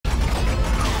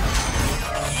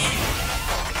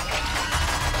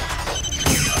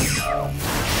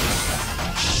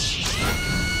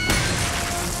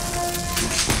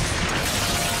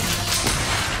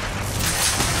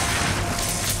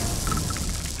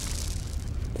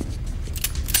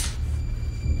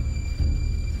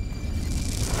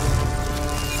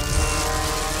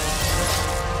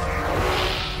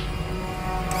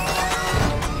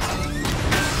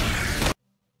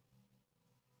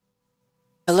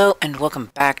Hello and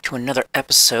welcome back to another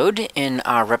episode in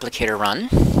our replicator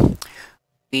run.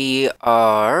 We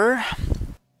are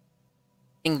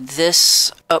getting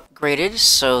this upgraded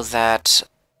so that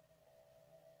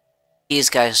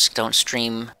these guys don't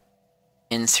stream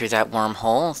in through that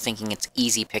wormhole thinking it's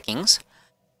easy pickings.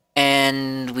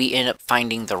 And we end up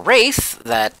finding the Wraith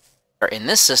that are in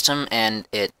this system, and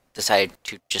it decided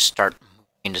to just start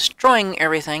and destroying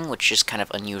everything, which is kind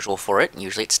of unusual for it.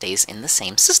 Usually it stays in the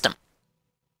same system.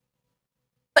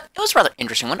 But it was a rather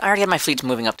interesting one. I already had my fleets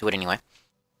moving up to it anyway.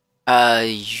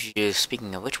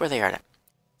 Speaking of which, where they are at?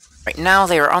 Right now,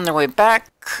 they are on their way back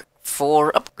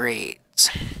for upgrades.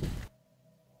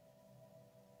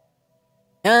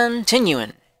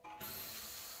 Continuing.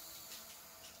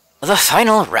 The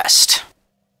final rest.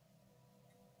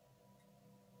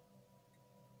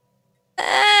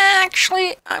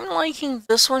 Actually, I'm liking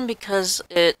this one because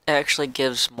it actually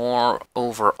gives more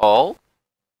overall.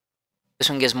 This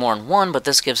one gives more in one, but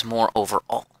this gives more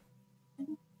overall.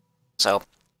 So,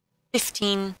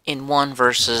 15 in one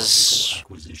versus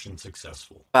acquisition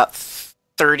successful. About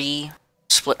 30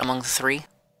 split among the three.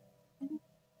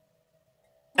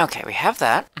 Okay, we have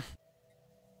that.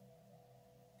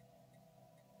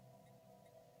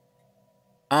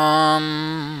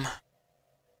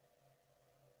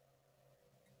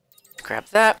 Grab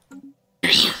that.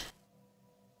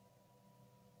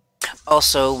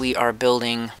 Also, we are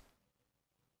building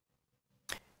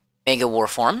Mega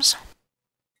Warforms.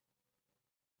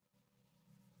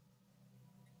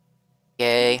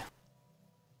 Yay.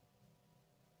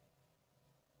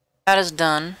 That is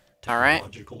done. Alright.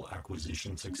 Technological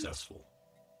acquisition successful.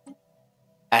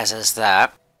 As is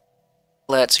that.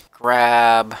 Let's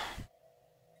grab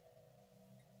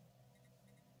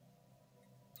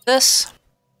this.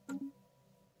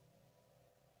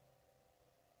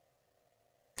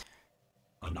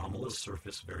 Anomalous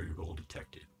surface variable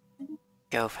detected.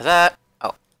 Go for that.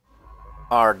 Oh.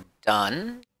 Are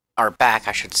done. Are back,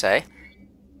 I should say.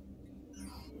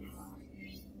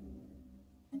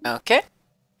 Okay.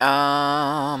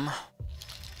 That's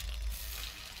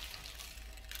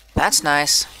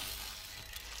nice.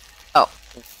 Oh.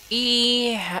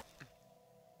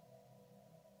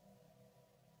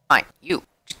 Fine. You.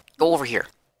 Just go over here.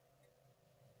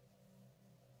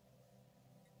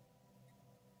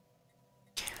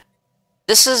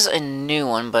 This is a new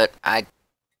one, but I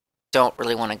don't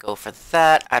really want to go for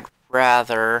that. I'd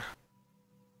rather...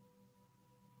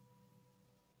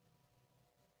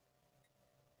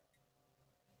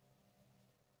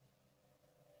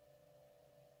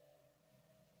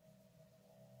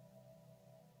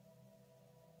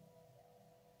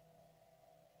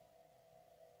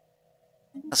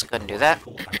 Let's go ahead and do that.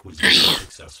 Acquisition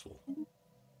successful.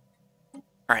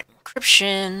 Alright,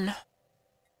 encryption.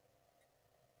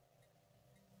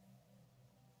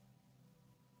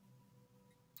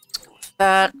 Let's go with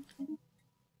that.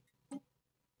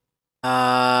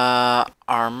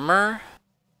 Armor.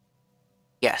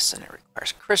 Yes, and it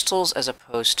requires crystals as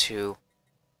opposed to...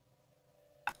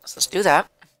 So let's do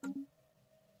that.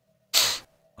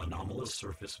 Anomalous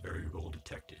surface variable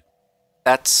detected.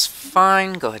 That's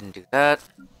fine. Go ahead and do that.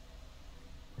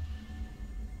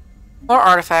 More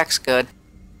artifacts, good.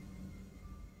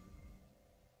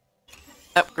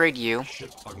 Upgrade you.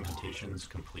 Ship augmentations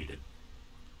completed.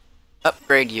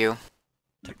 Upgrade you.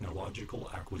 Technological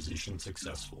acquisition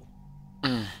successful.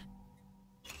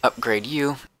 Upgrade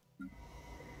you.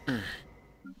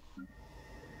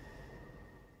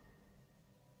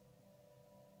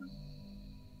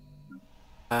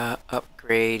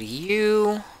 Upgrade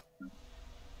you.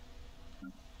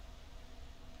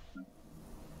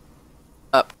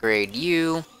 Upgrade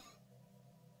you.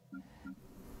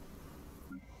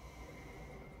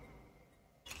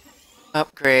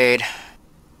 Upgrade.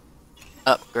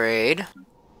 Upgrade.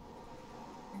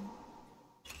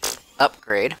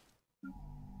 Upgrade.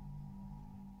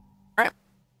 Alright.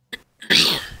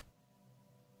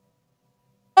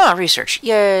 Research.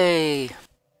 Yay!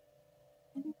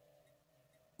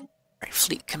 Alright,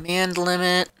 fleet command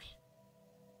limit.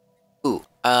 Ooh,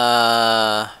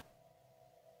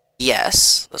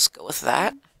 yes, let's go with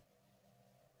that.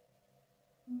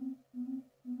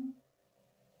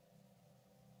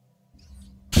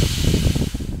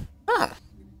 Oh,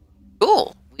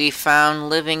 cool. We found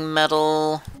living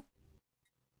metal.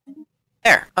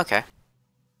 There, okay.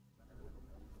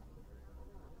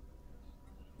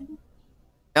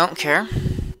 Don't care.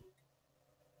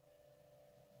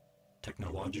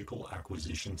 Technological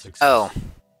acquisition successful.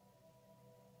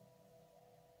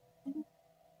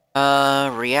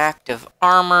 Reactive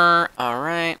armor.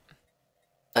 Alright.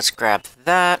 Let's grab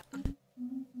that.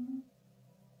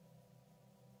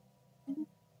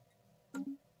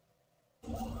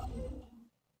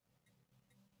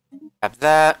 Grab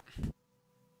that.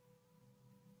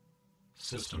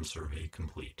 System survey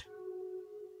complete.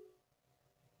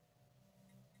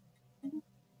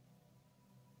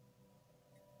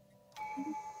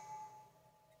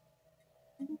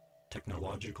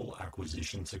 Technological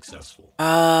acquisition successful.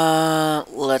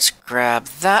 Let's grab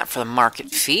that for the market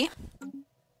fee.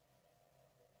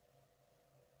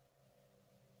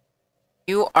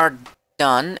 You are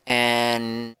done,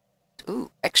 and...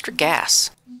 Ooh, extra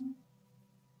gas.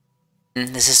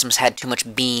 The system's had too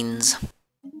much beans.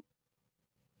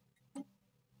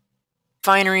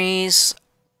 Refineries.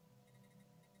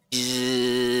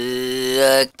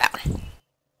 That one.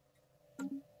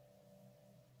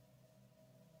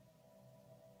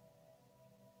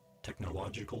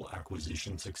 Technological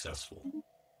acquisition successful.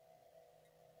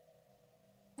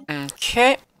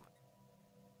 Okay.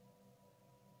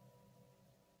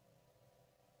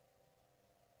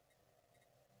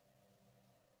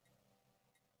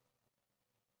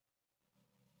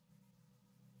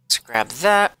 Let's grab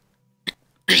that.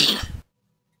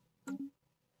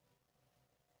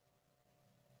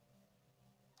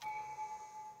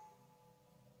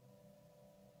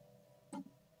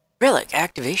 Relic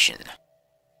activation.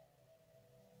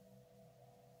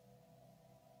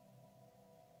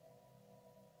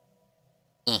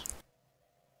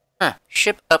 Huh.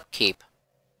 Ship upkeep.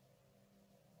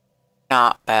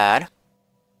 Not bad.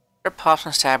 Pops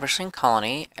and establishing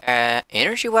colony.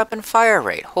 Energy weapon fire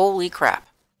rate. Holy crap.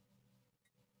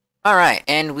 Alright,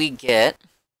 and we get...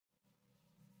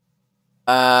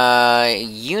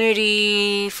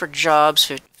 Unity for jobs,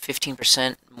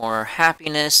 15% more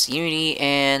happiness, Unity,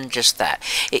 and just that.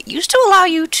 It used to allow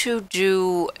you to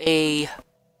do a...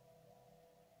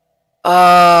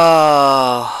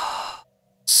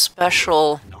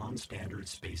 special... Non-standard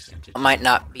space entity. Might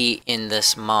not be in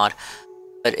this mod,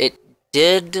 but it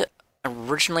did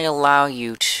originally allow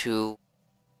you to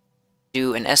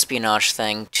do an espionage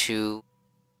thing to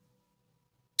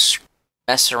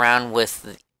mess around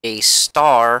with a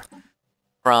star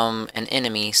from an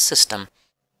enemy system.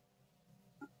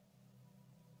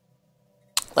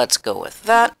 Let's go with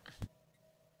that.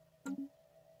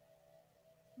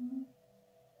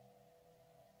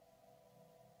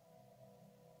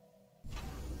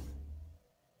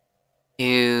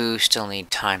 You still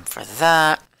need time for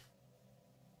that.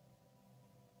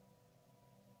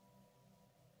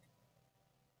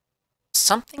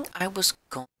 Something I was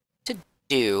going to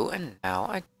do, and now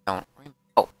I don't remember.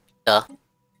 Oh, duh.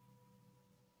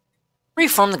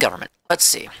 Reform the government. Let's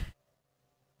see.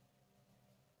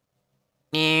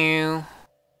 New.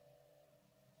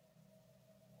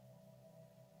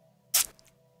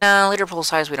 No, leader pool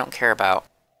size we don't care about.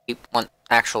 We want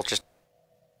actual just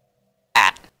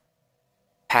at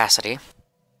capacity.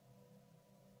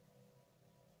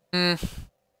 Eh.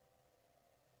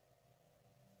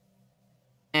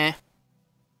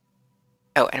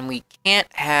 Oh, and we can't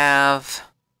have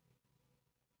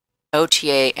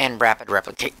OTA and rapid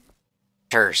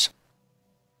replicators.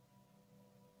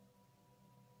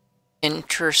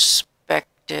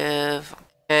 Introspective.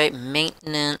 Okay,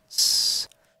 maintenance.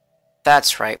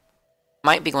 That's right.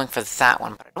 Might be going for that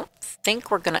one, but I don't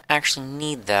think we're gonna actually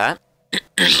need that.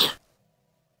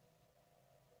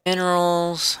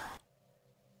 Minerals.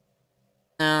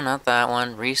 No, not that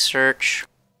one. Research.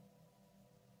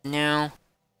 No.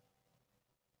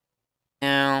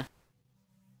 No.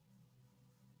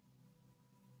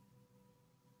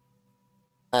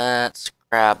 Let's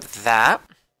grab that.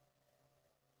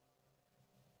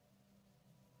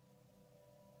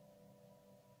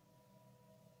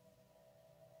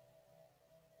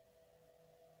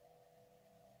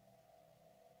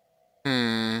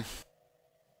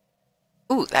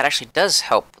 Ooh, that actually does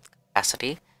help with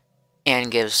capacity and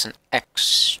gives an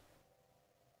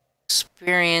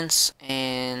experience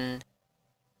and...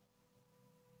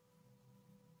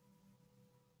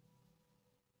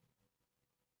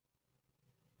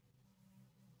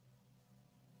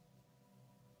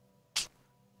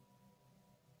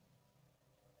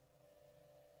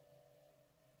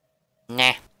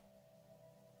 Nah.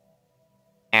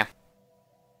 Yeah.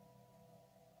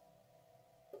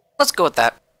 Let's go with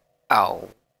that. Oh.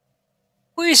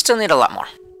 We still need a lot more.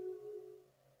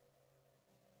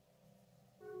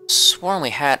 Sworn we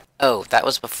had... Oh, that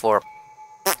was before...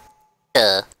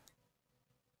 Duh.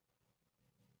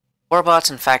 Warbots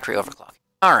and factory overclock.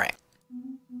 Alright.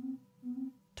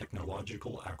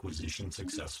 Technological acquisition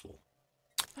successful.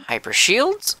 Hyper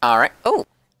shields. Alright. Oh,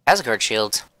 Asgard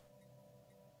shields.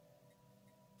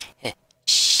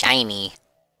 Shiny.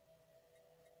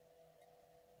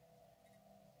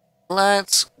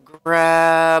 Let's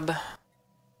grab...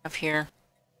 up here.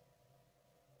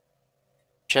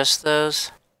 Just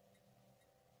those?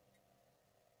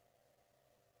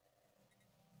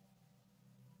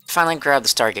 Finally grab the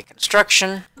Stargate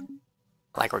construction.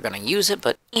 Like we're gonna use it,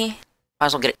 but might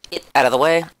as well get it out of the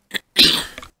way.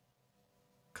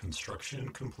 Construction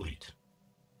complete.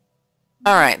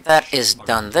 Alright, that is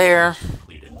done there.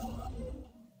 Completed.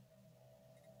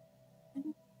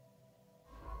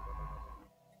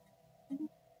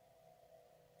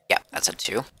 Yeah, that's a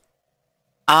 2.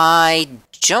 I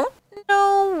don't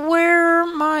know where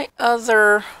my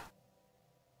other...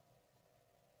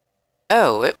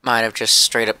 Oh, it might have just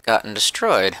straight up gotten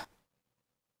destroyed.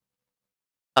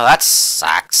 Oh, that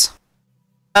sucks.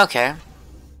 Okay.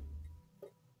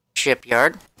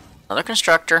 Shipyard. Another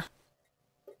constructor.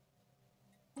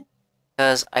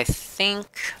 Because I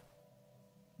think...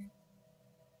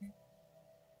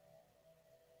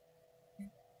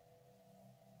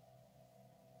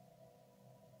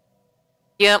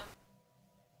 Yep.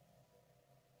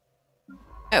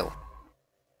 Oh.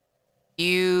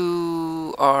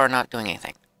 You are not doing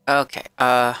anything. Okay,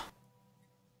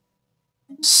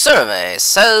 survey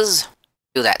says...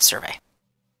 Do that survey.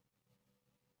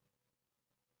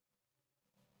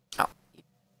 Oh. You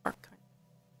aren't coming.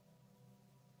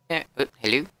 Yeah,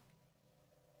 hello?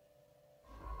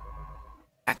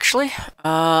 Actually,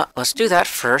 let's do that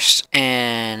first,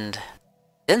 and...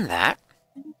 then that.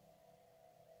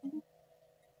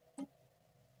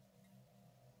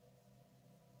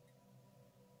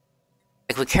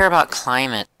 Like, we care about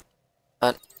climate,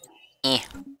 but...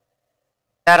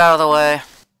 That out of the way.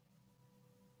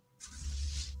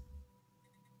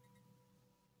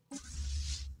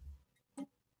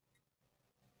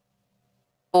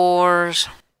 Fours.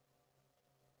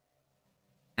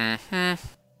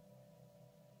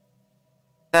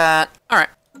 That. Alright.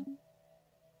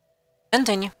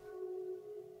 Continue.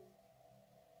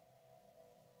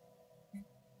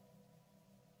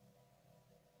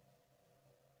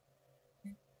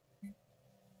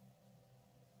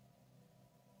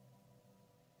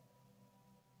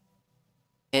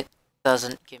 It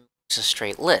doesn't give me a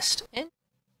straight list.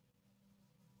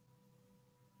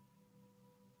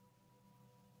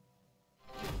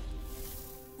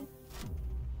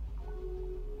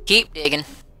 Keep digging.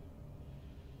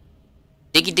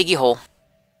 Diggy diggy hole.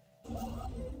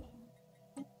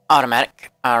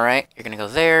 Automatic. Alright, you're gonna go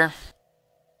there.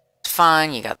 It's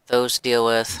fine, you got those to deal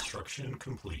with. Construction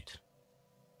complete.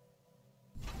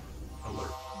 Alert.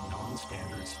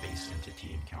 Non-standard space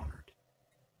entity encountered.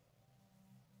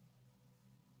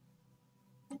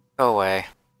 Go away.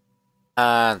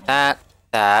 That.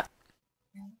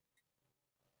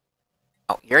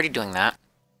 Oh, you're already doing that.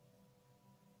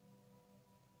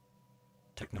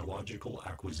 Technological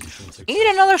acquisition successful.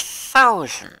 Need another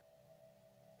 1,000.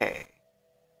 Okay.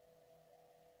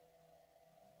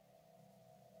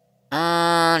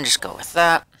 Just go with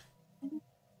that.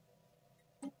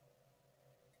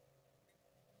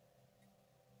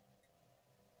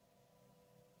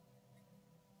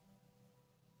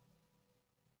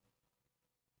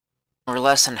 We're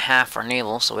less than half our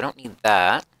naval, so we don't need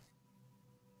that.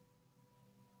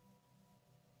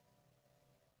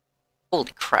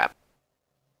 Holy crap.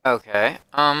 Okay,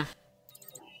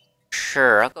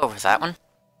 sure, I'll go over that one.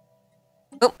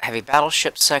 Oh, heavy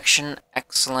battleship section,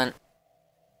 excellent.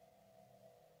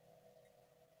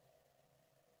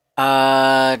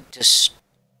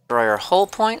 Destroyer hull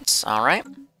points, alright.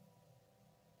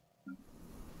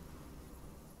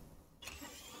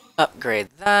 Upgrade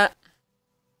that.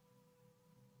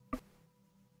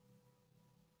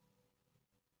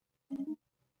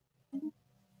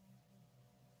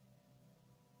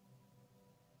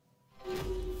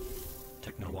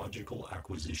 Technological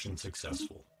acquisition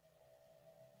successful.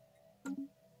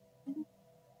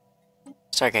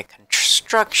 Stargate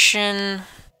construction.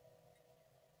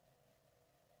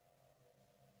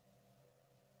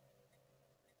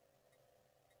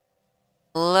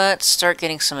 Let's start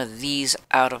getting some of these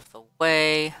out of the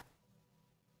way.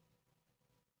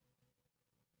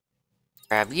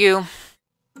 Grab you.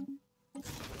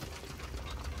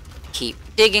 Keep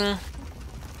digging.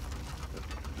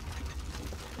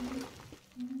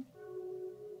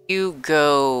 You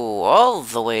go all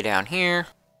the way down here.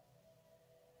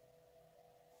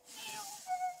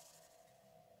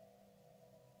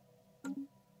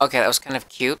 Okay, that was kind of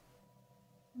cute.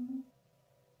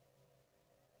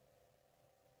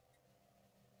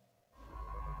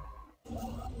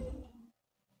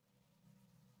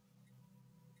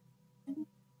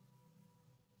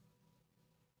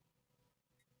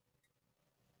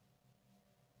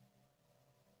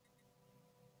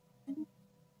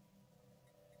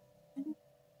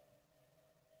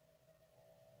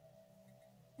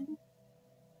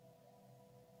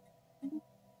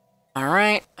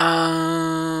 Alright,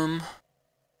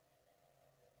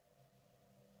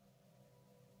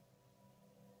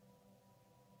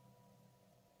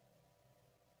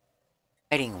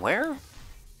 hiding where?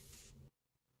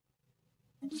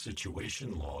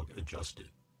 Situation log adjusted.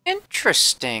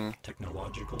 Interesting.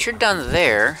 Technological You're done acquisition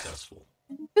there. successful.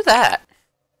 Do that.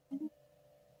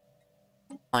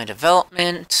 My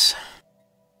development.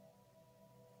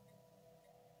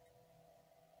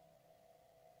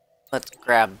 Let's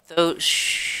grab those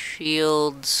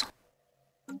shields.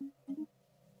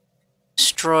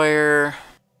 Destroyer.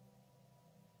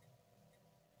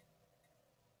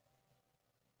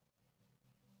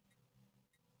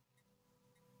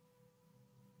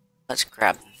 Let's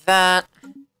grab that.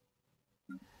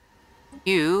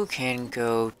 You can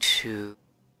go to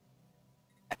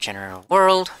that general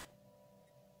world.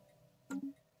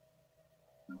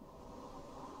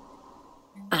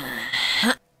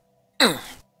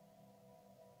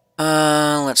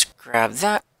 Let's grab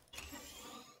that.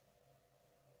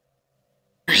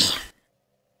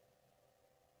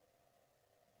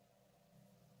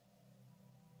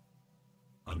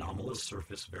 Anomalous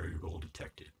surface variable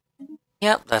detected.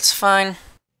 Yep, that's fine.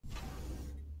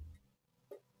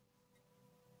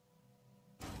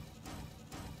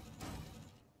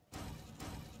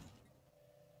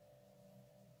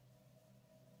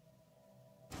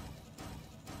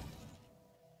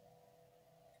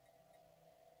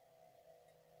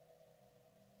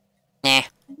 Nah.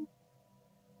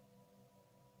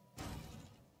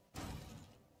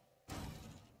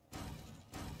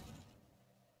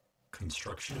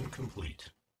 Construction complete.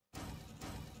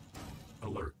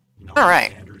 Alert.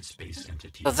 Alright. Non-standard space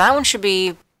entity. So that one should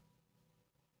be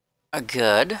a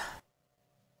good.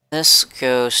 This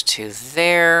goes to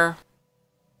there,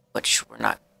 which we're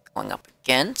not going up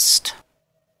against.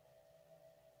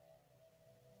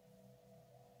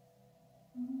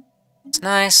 It's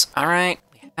nice. Alright,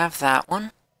 we have that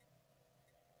one.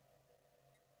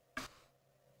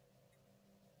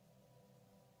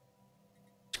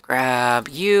 Let's grab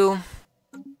you.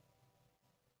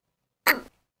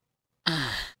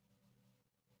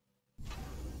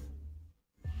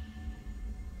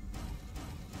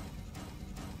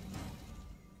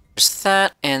 There's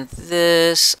that and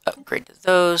this. Upgrade to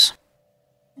those.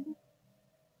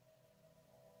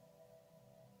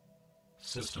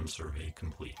 System survey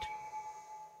complete.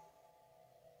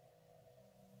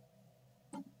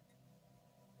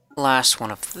 Last one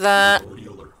of that. Priority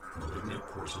alert. Malignant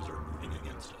forces are moving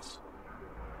against us.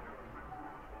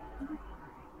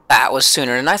 That was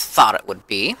sooner than I thought it would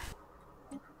be.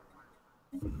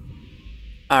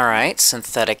 Alright,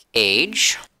 synthetic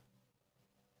age.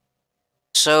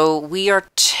 So we are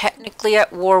technically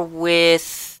at war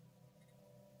with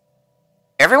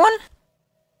everyone?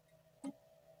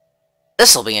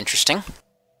 This'll be interesting.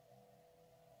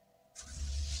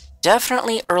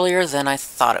 Definitely earlier than I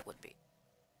thought it would be.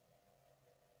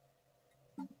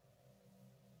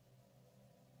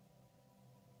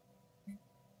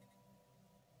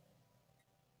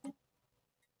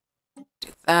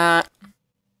 Do that.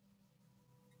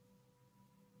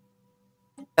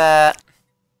 That.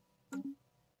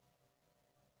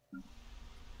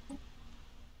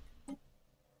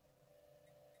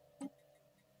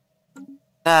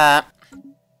 That.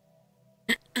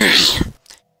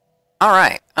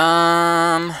 Alright,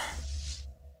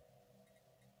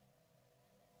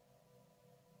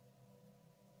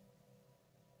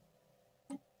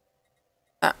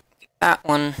 that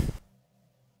one.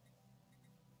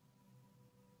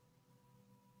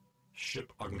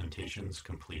 Ship augmentations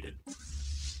completed.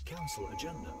 Council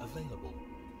agenda available.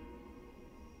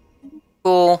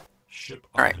 Cool. Ship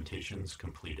Alright. augmentations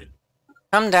completed.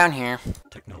 Come down here.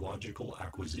 Technological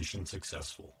acquisition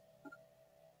successful.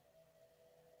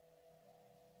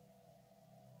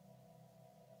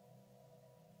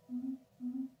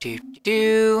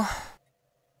 Do.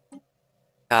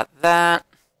 Got that.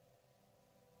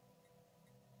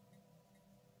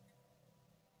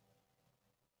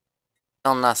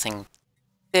 Still nothing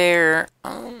there.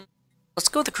 Let's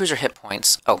go with the cruiser hit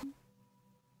points. Oh.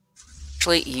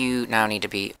 Actually, you now need to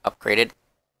be upgraded.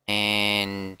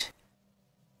 And...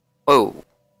 Whoa.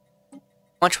 How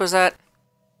much was that?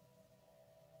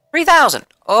 3,000!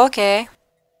 Okay.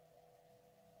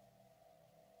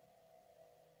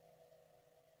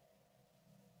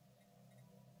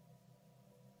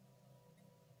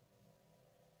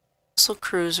 Missile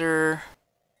cruiser...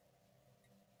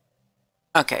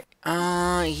 Okay,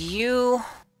 you...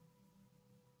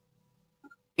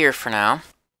 here for now.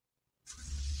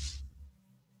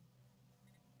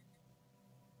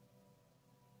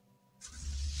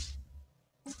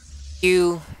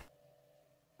 You...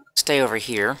 stay over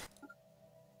here.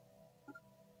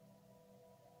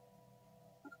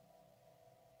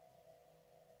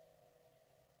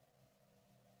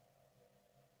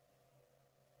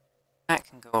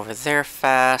 can go over there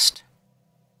fast.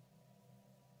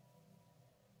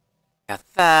 Got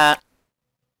that.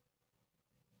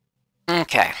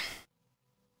 Okay.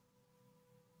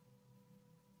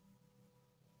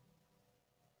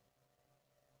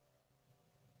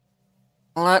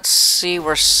 Let's see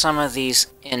where some of these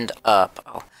end up.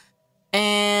 Oh.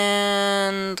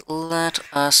 And let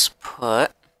us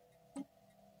put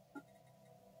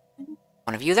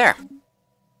one of you there.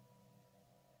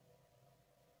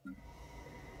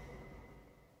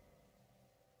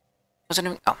 Was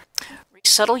it? Oh,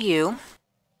 resettle you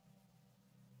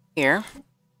here,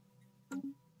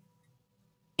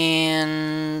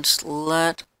 and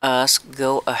let us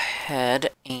go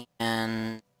ahead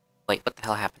and wait. What the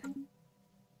hell happened?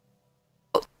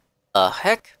 Oh, the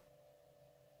heck!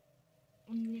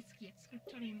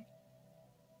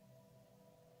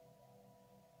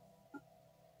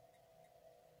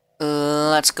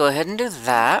 Let's go ahead and do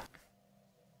that.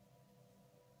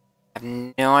 I have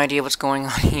no idea what's going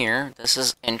on here. This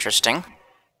is interesting.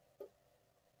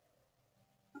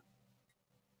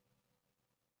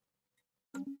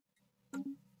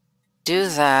 Do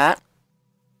that.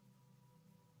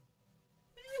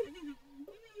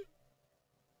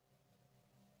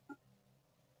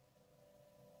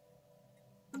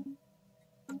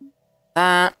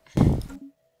 That.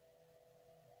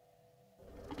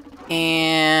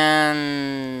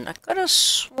 And I could have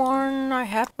sworn I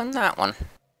had one that one.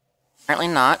 Apparently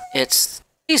not. It's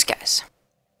these guys.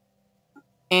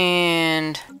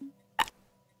 And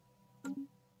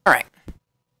alright.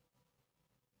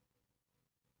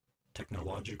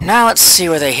 Technological. Now let's see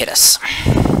where they hit us.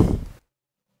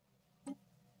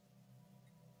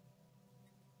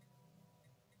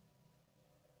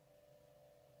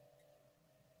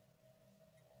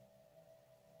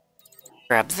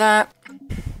 Grab that.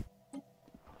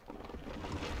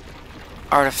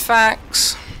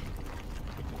 Artifacts.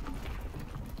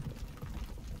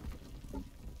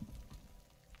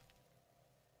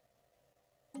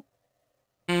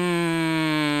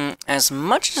 As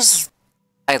much as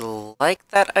I like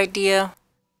that idea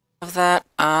of that,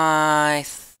 I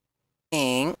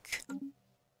think...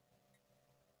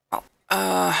 Oh,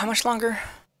 how much longer?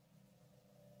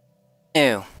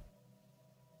 No.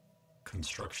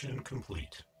 Construction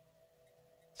complete.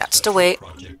 That's to Special wait.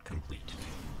 Project complete.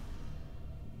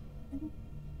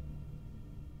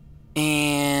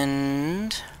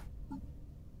 And...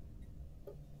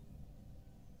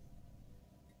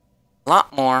 a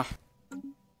lot more.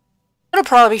 It'll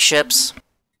probably be ships.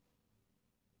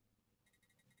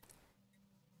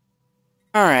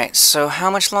 Alright, so how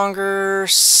much longer?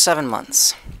 7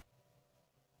 months.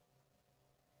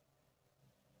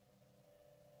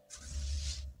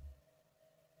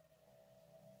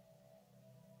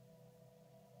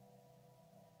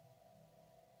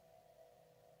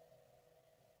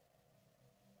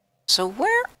 So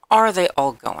where are they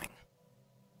all going?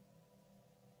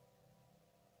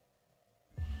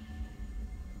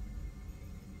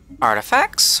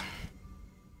 Artifacts.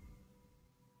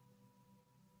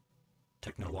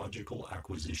 Technological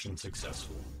acquisition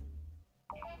successful.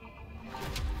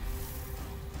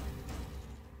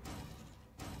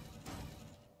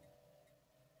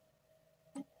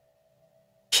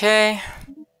 Okay.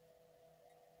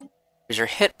 Here's your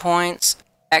hit points.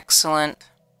 Excellent.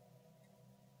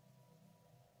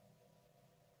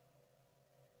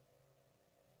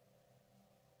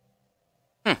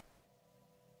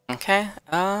 Okay.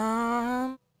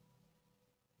 Yeah,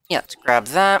 let's grab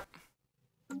that.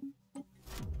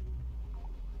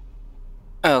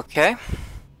 Okay.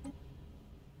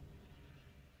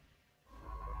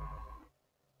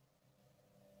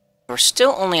 We're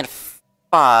still only at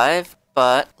 5,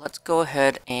 but let's go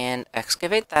ahead and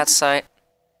excavate that site.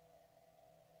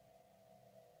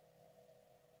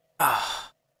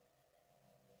 Ah.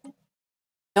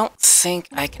 Don't think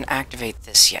I can activate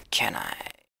this yet, can I?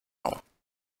 Oh.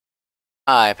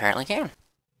 I apparently can.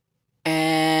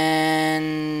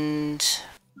 And...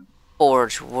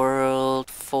 Forge World,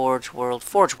 Forge World,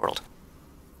 Forge World.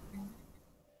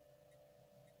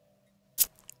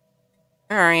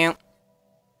 Where are you?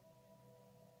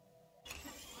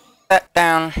 That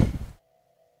down.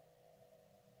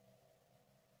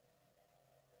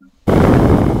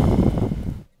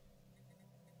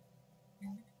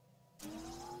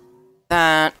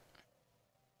 That.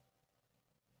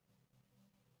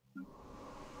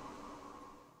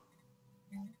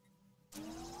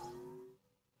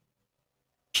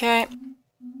 Okay.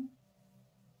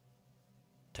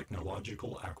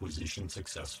 Technological acquisition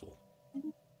successful.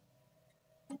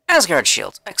 Asgard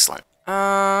shields. Excellent.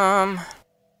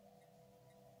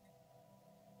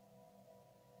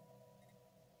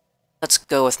 let's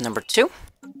go with number 2.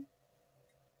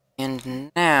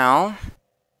 And now...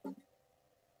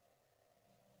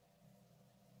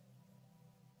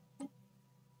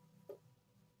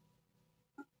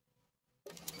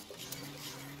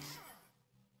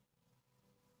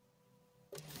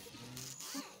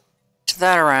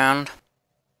 that around.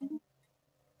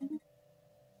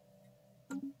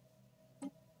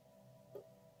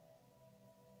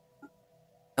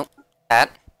 Nope,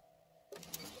 that.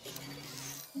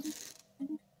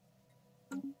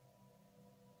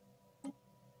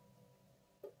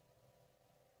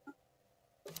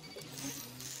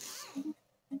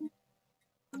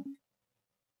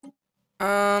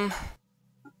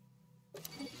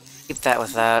 Keep that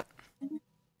with that.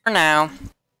 For now.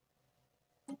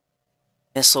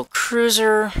 Missile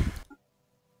cruiser.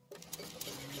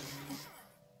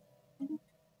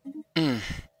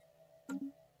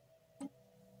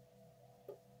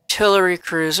 Artillery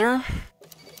cruiser.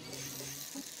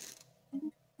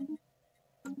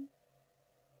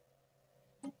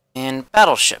 And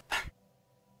battleship.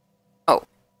 Oh,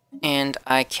 and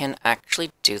I can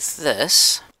actually do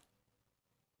this.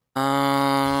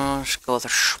 Let's go with a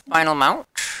spinal mount.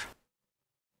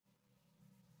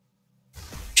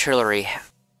 Artillery.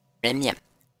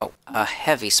 Oh, a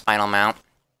heavy spinal mount.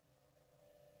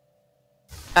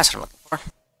 That's what I'm looking for.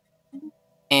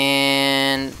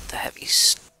 And the heavy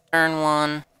stern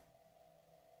one.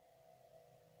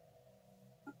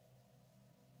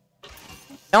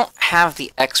 Don't have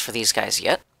the X for these guys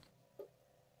yet.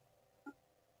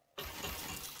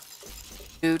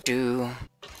 Do.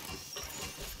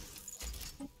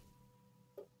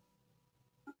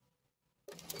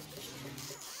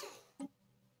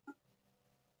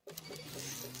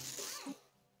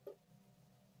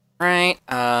 Right,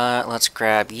 let's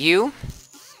grab you.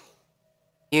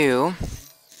 You.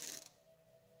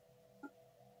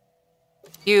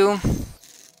 You.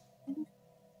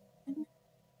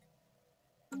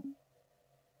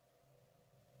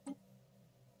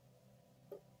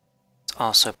 Let's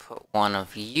also put one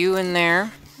of you in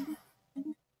there.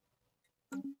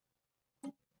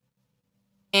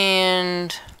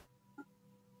 And...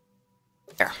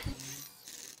 there.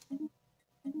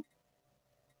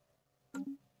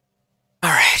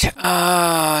 Alright,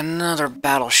 another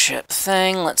battleship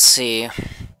thing. Let's see.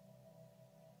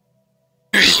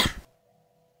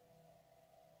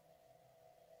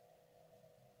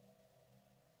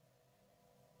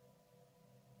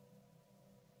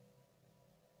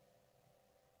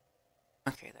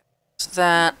 Okay, that's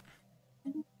that.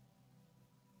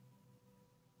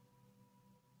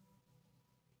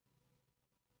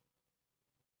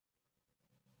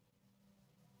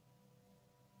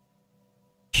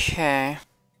 Okay.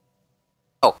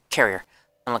 Oh, carrier.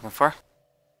 I'm looking for.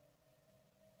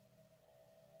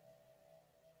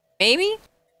 Maybe?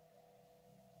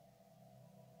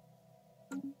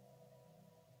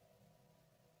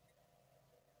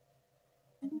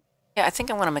 Yeah, I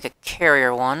think I want to make a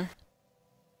carrier one.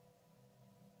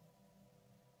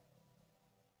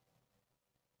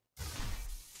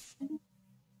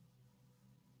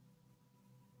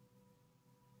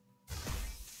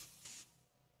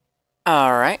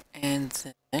 Alright,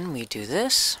 and then we do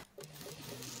this.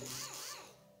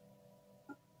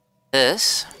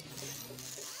 This.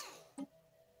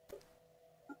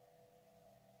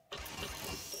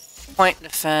 Point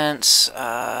defense,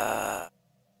 yeah,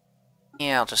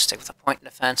 I'll just stick with the point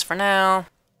defense for now.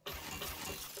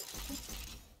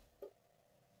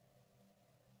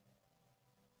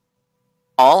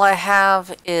 All I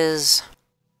have is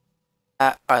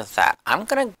that. I'm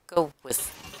gonna go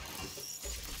with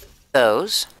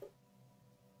those.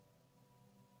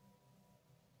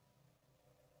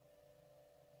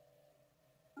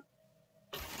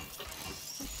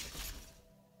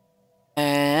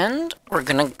 And we're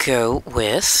gonna go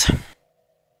with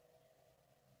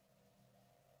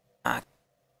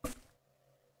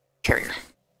carrier.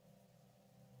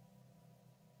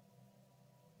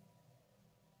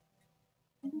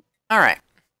 Alright.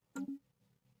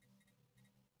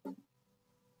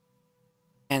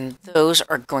 And those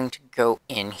are going to go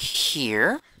in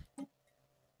here.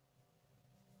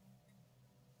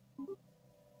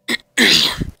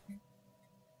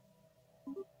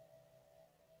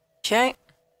 Okay.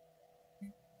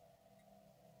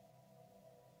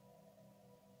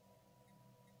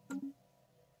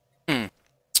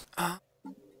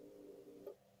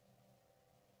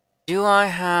 Do I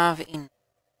have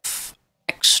enough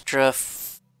extra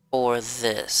for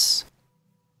this?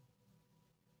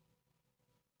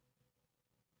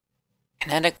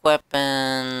 Kinetic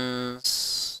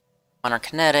weapons. One are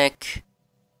kinetic.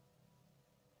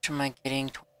 Which am I getting?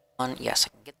 21. Yes, I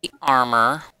can get the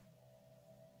armor.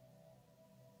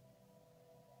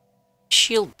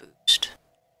 shield boost.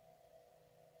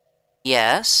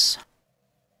 Yes.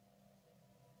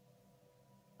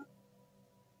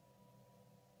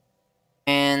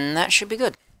 And that should be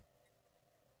good.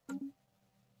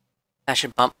 That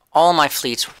should bump all my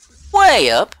fleets way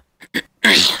up.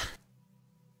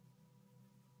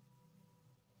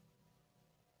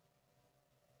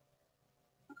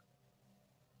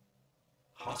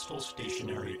 Hostile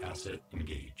stationary asset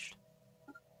engaged.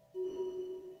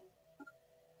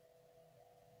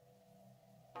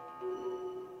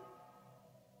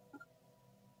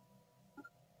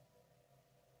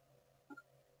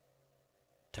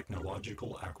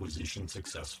 Technological acquisition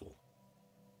successful.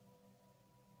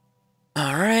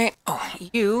 Alright. Oh,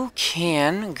 you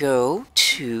can go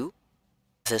to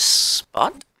this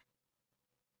spot.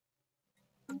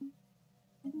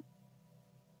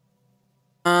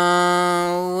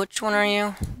 Which one are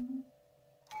you?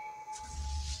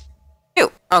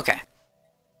 You. Okay.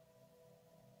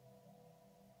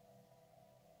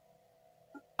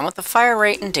 I want the fire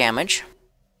rate and damage.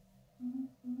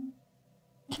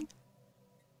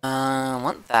 I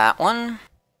want that one.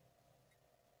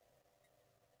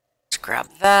 Let's grab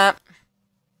that.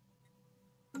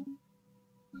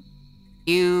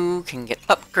 You can get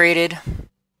upgraded.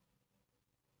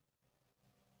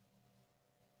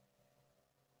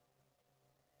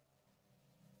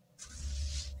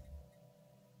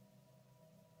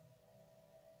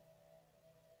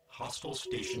 Hostile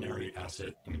stationary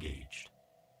asset engaged.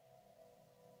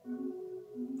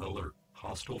 Alert.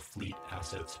 Hostile fleet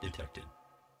assets detected.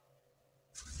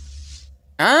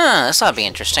 Ah, this ought to be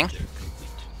interesting. Project complete.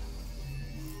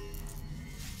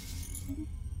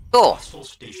 Cool. Hostile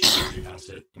stationary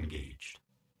asset engaged.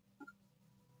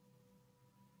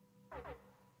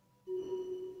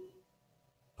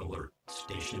 Alert.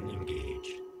 Station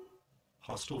engaged.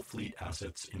 Hostile fleet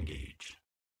assets engaged.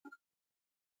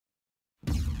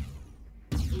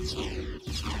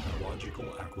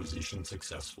 Technological acquisition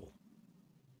successful.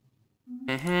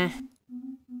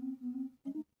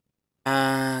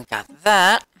 Got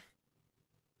that.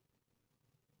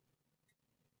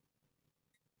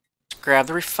 Let's grab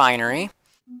the refinery.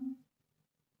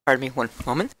 Pardon me one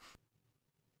moment.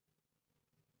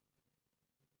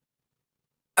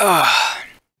 Ugh.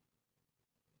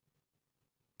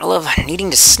 I love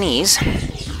needing to sneeze.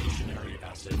 Stationary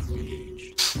asset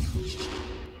engaged.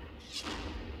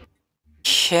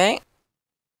 Okay.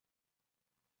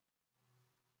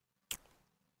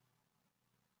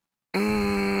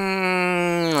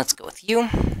 Let's go with you.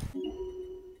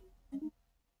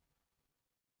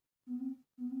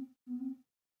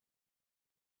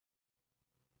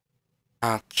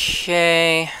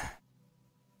 Okay.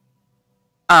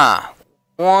 Ah,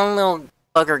 one little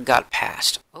bugger got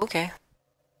past. Okay.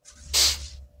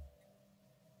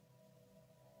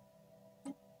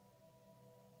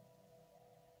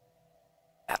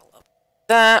 That'll up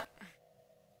that.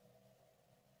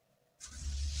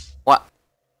 What?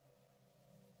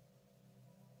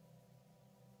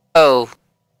 Oh.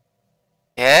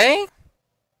 Okay.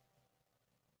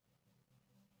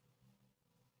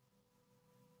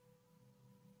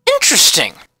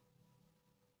 Interesting.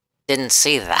 Didn't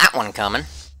see that one coming.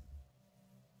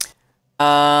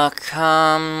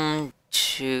 Come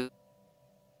to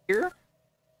here.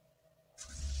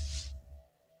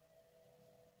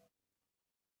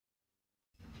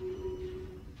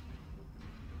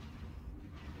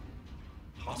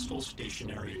 Hostile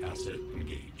stationary asset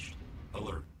engaged.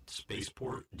 Alert.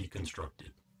 Spaceport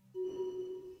deconstructed.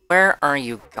 Where are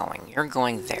you going? You're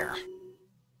going there.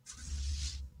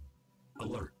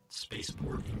 Alert.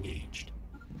 Spaceport engaged.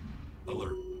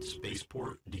 Alert.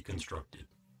 Spaceport deconstructed.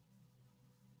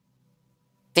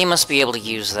 They must be able to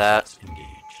use that. Assets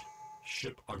engaged.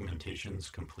 Ship augmentations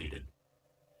completed.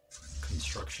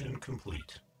 Construction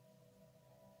complete.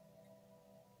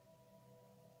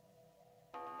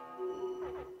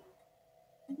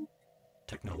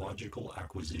 Technological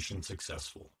acquisition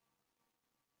successful.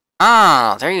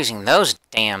 Oh, they're using those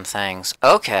damn things.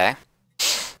 Okay.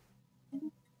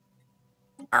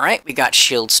 Alright, we got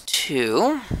shields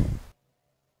too.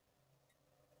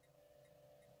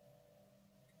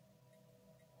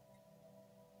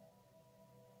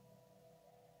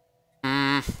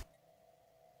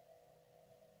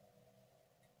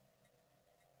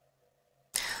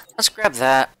 Let's grab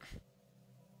that.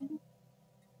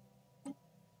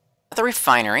 At the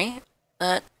refinery,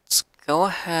 let's go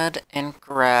ahead and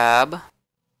grab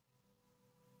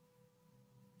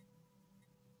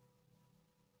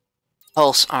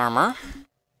pulse armor.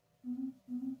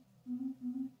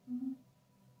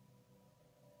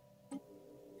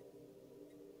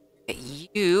 Get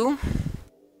you.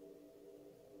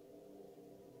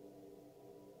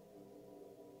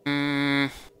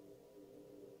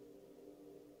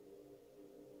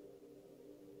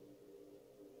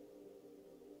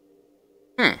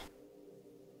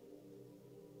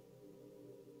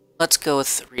 let's go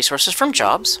with resources from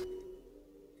jobs.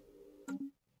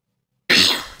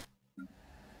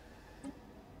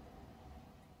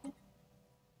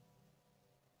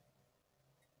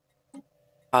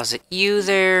 Deposit you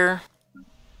there.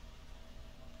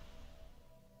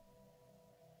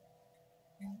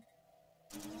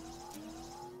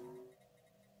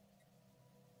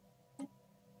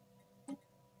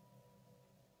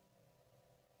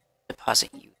 Deposit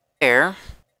you there.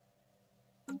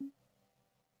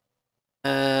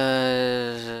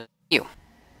 You.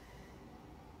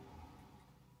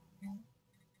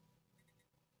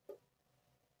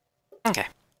 Okay.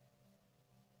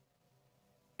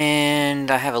 And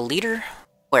I have a leader?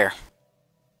 Where?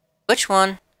 Which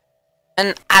one?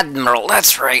 An admiral,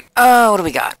 that's right. Oh, what do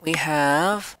we got? We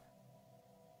have...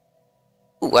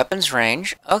 Ooh, weapons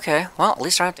range. Okay, well, at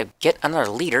least I don't have to get another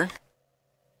leader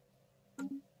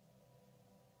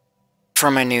for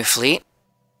my new fleet.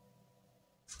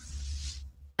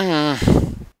 Hmm.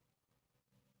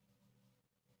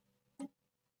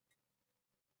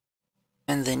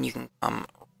 And then you can come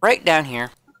right down here.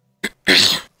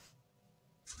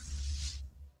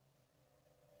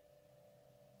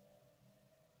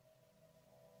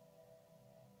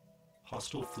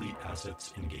 Hostile fleet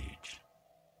assets engaged.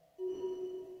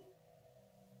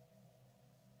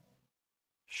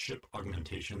 Ship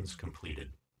augmentations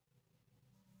completed.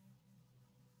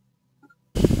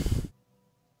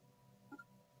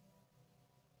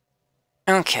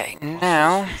 Okay,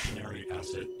 now... Stationary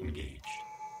asset engaged.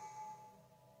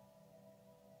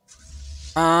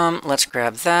 Let's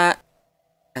grab that.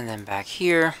 And then back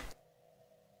here.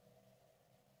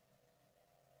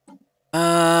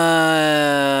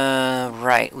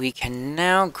 Right, we can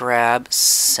now grab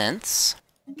synths.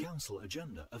 Council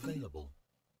agenda available.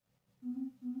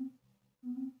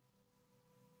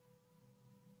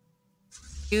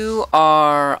 You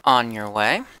are on your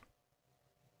way.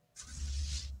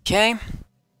 Okay.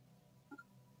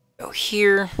 Go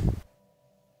here.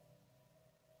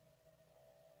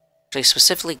 Actually,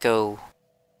 specifically go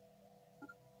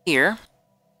here.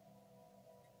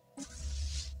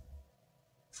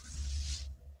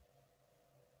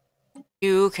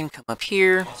 You can come up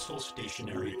here. Hostile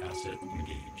stationary asset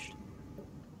engaged.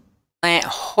 And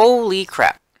holy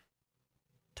crap.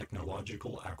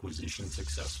 Technological acquisition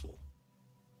successful.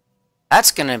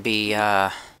 That's gonna be,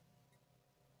 a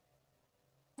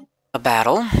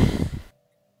battle.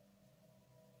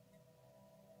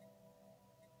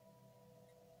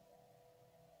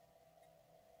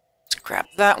 Let's grab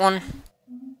that one.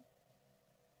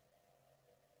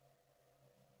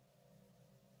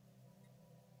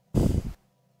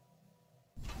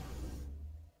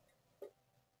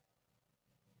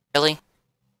 Really?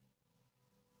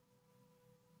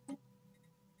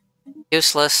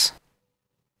 Useless.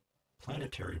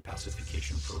 Planetary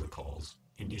pacification protocols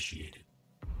initiated.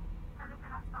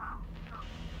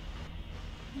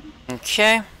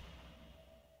 Okay.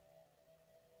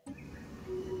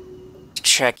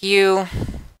 Check you.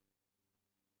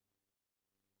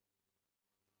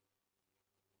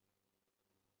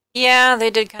 Yeah, they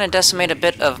did kind of decimate a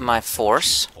bit of my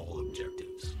force. All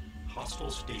objectives. Hostile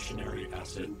stationary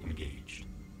asset engaged.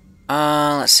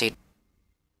 Let's see.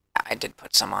 I did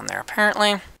put some on there,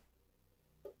 apparently.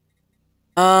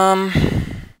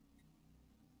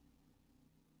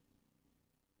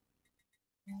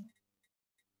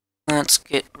 Let's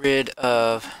get rid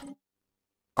of...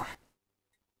 Oh.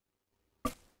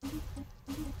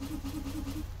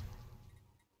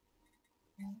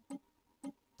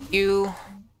 You...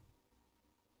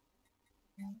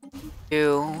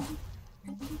 You...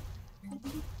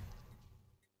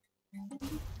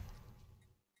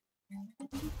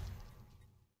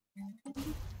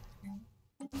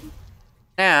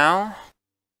 Now...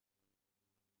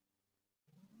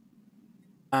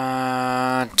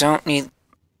 don't need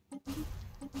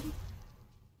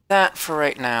that for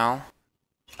right now.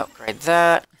 Upgrade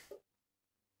that.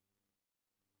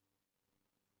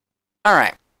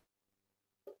 Alright.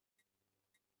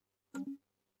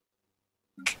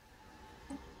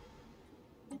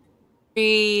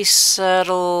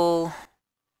 Resettle...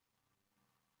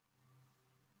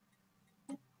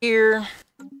 here.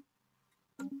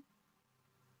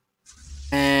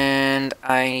 And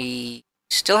I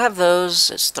still have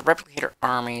those. It's the replicator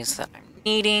armies that I'm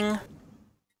needing.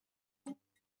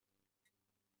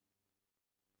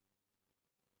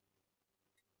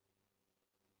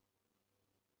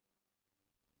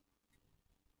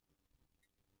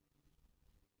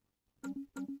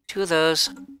 Two of those.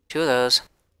 Two of those.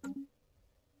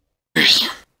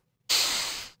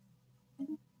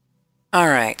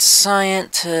 Alright,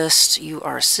 scientist, you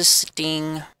are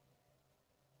assisting.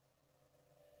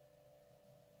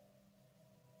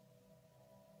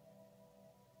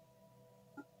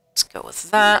 go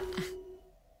with that. Sorry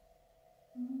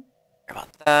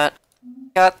about that.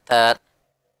 Got that.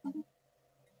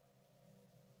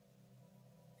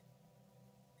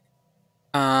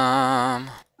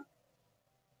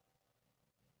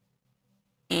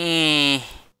 Eh.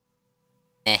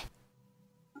 Eh.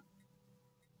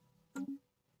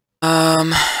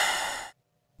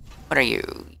 What are you?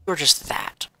 You're just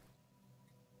that.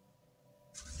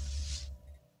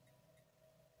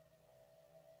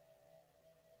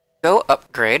 Go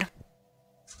upgrade.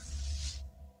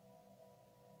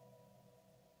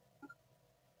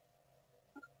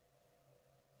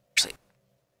 Actually,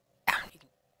 yeah.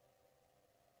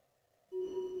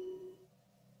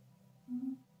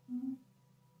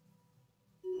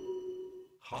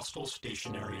 Hostile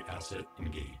stationary asset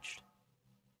engaged.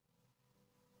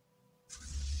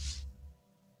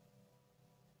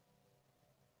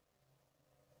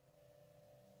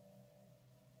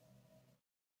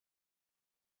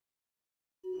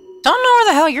 Don't know where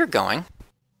the hell you're going.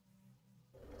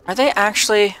 Are they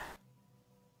actually...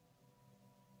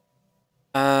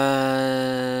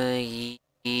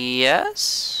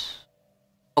 Yes?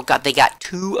 Oh god, they got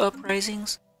 2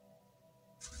 uprisings?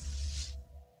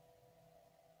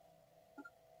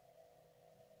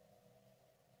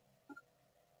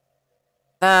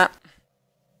 That...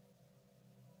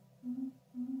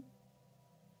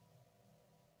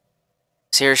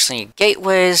 Seriously,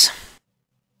 gateways.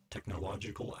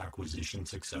 Technological acquisition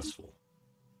successful.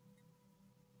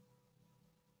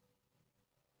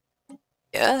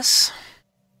 Yes.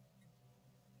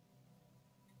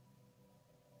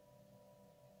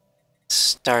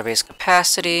 Starbase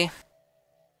capacity.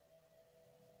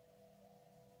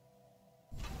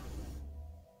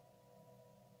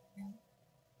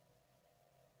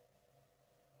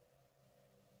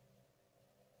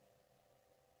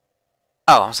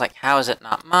 Oh, I was like, how is it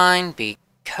not mine?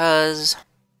 Because...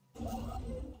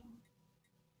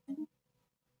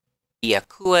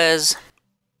 Yakuez.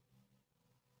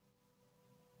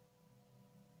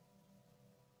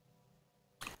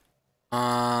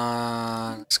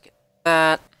 Let's get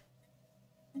that.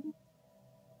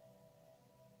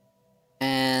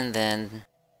 And then...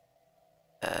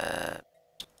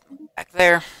 back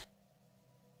there.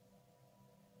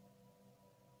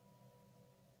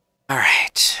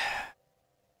 Alright.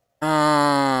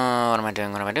 What am I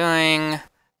doing? What am I doing?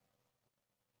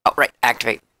 Oh, right.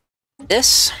 Activate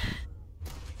this.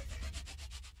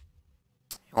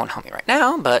 It won't help me right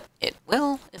now, but it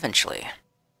will eventually.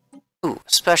 Ooh,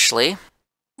 especially...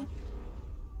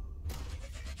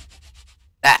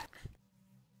 that.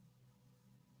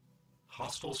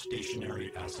 Hostile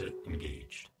stationary asset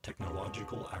engaged.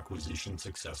 Technological acquisition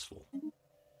successful.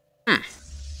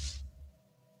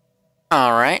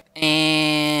 Alright,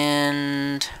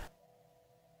 and...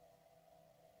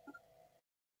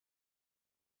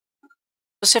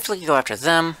 specifically go after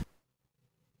them.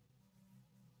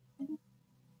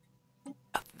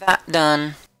 Got that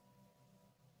done.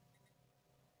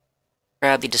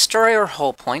 Grab the destroyer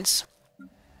hull points.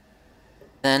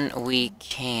 Then we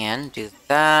can do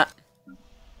that.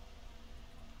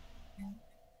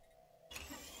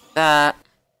 That.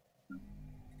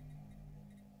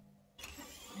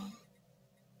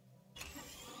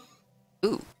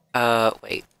 Ooh,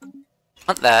 wait.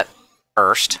 Want that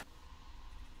first.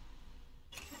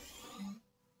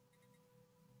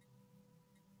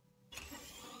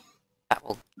 That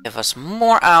will give us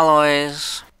more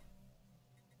alloys.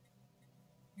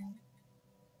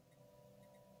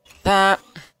 That.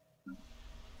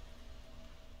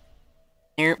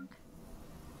 Here.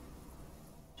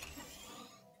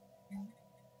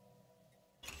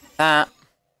 That.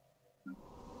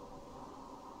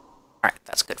 Alright,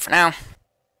 that's good for now.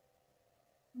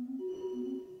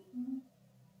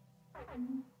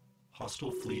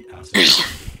 Hostile fleet assets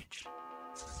engaged.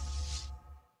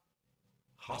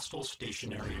 Hostile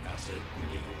stationary asset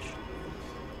engaged.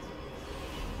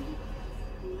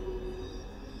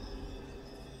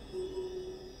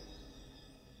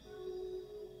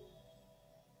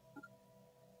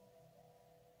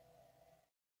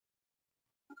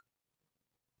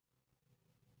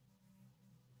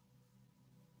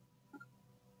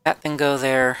 That can go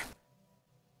there.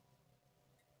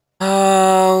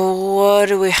 What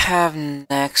do we have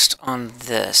next on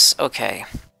this? Okay.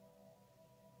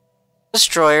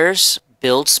 Destroyers,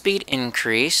 build speed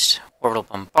increased, orbital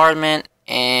bombardment,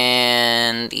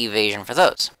 and evasion for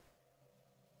those.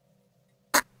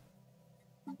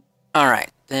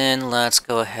 Alright, then let's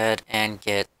go ahead and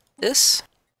get this.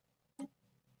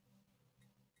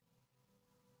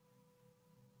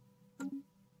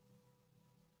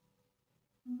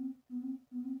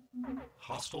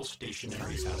 Hostile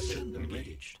stationary asset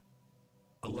engaged.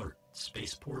 Alert.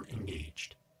 Spaceport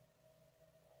engaged.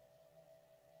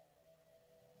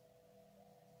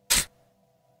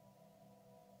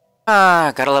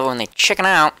 Gotta love it when they chicken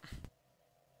out.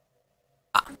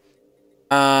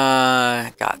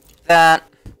 Got that.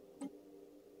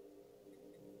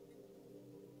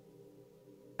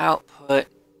 Output,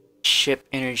 ship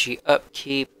energy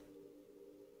upkeep.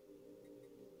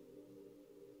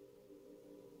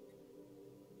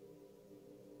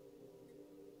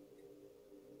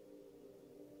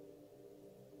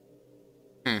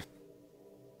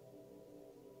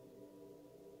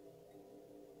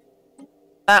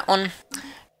 That one.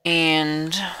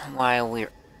 And while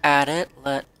we're at it,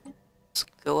 let's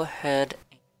go ahead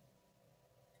and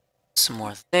some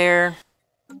more there.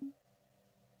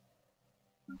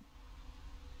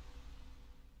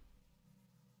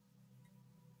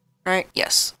 Right,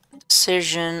 yes.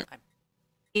 Decision. I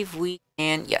believe we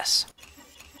can, yes.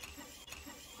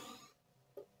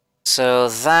 So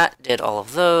that did all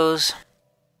of those.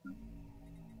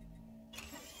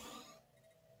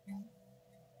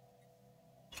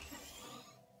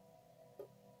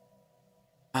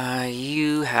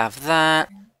 You have that.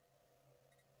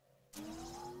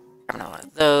 Grab another one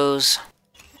of those.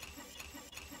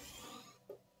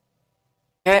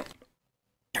 Okay.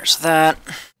 There's that.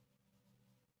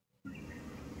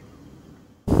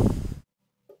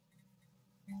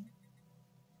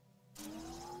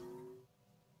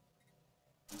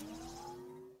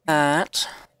 That.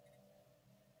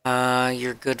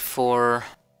 You're good for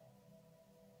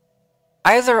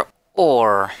either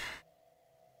or.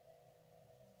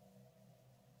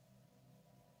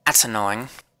 That's annoying.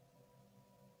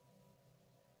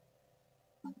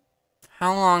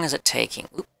 How long is it taking?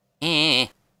 Oop. Eh.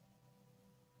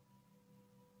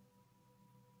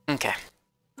 Okay.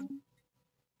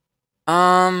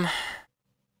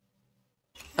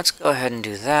 Let's go ahead and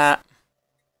do that.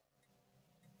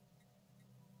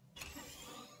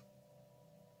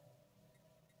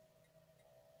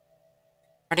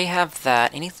 Already have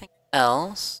that. Anything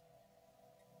else?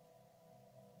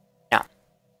 No.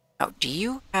 Oh, do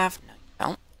you have... No, you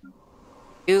don't.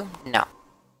 You? No.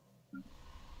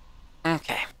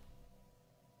 Okay.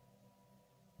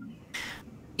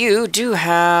 You do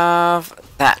have...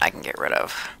 That I can get rid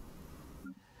of.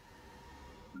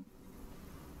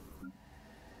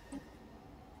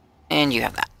 And you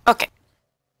have that. Okay.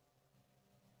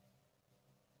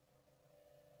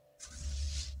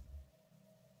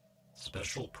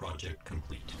 Special project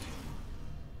complete.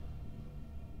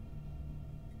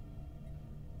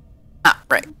 Ah,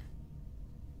 right.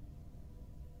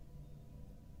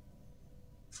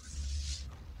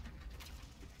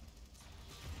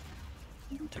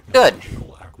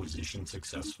 Technological acquisition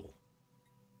successful.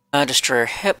 Destroy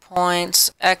hit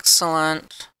points.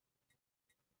 Excellent.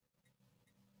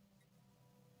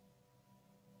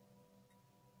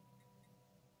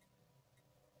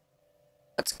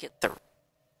 Let's get the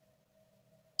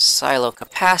silo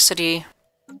capacity.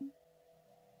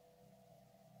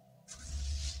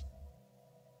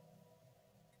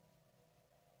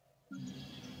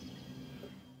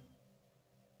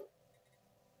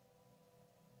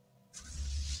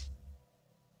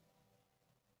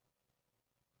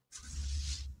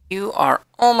 You are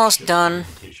almost Ship done.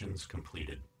 modifications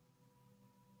completed.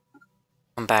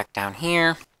 Come back down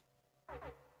here.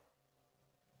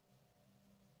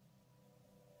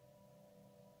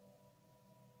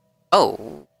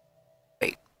 Oh.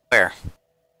 Wait, where?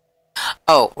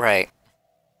 Oh, right.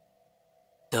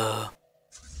 Duh.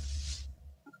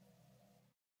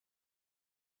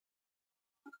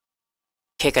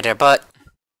 Kick at their butt.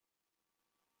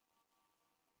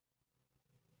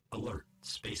 Alert.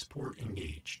 Spaceport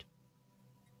engaged.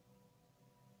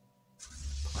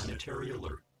 Planetary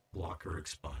alert. Blocker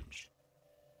expunged.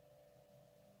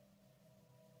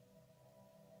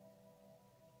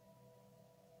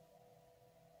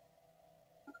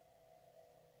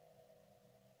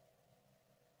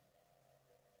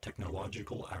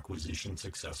 Technological acquisition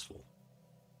successful.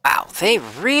 Wow, they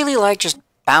really like just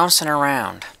bouncing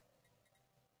around.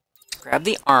 Grab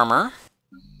the armor.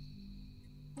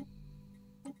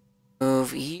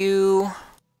 Move you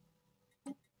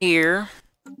here.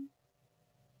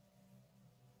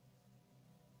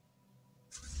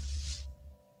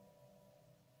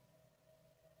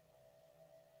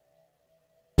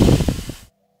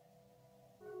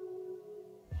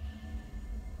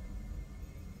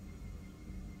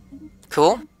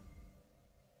 Cool.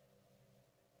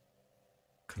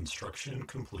 Construction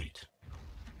complete.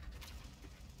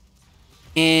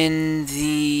 In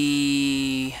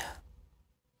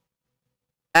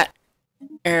that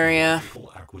area.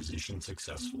 Technological acquisition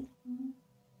successful.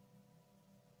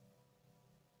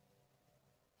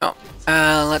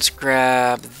 Let's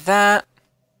grab that.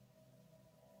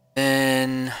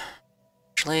 Then,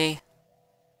 actually,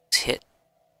 let's hit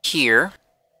here.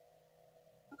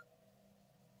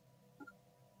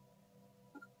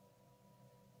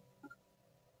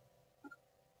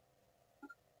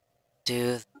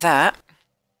 Do that.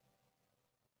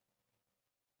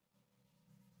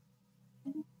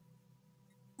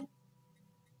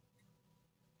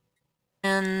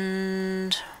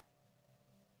 And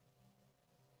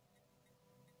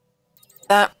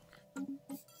that.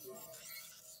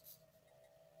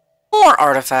 More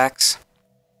artifacts.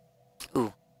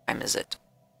 Ooh, what time is it?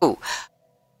 Ooh.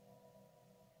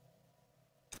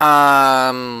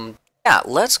 Yeah,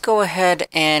 let's go ahead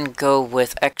and go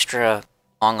with extra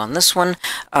long on this one.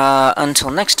 Until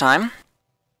next time,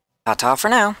 ta-ta for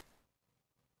now.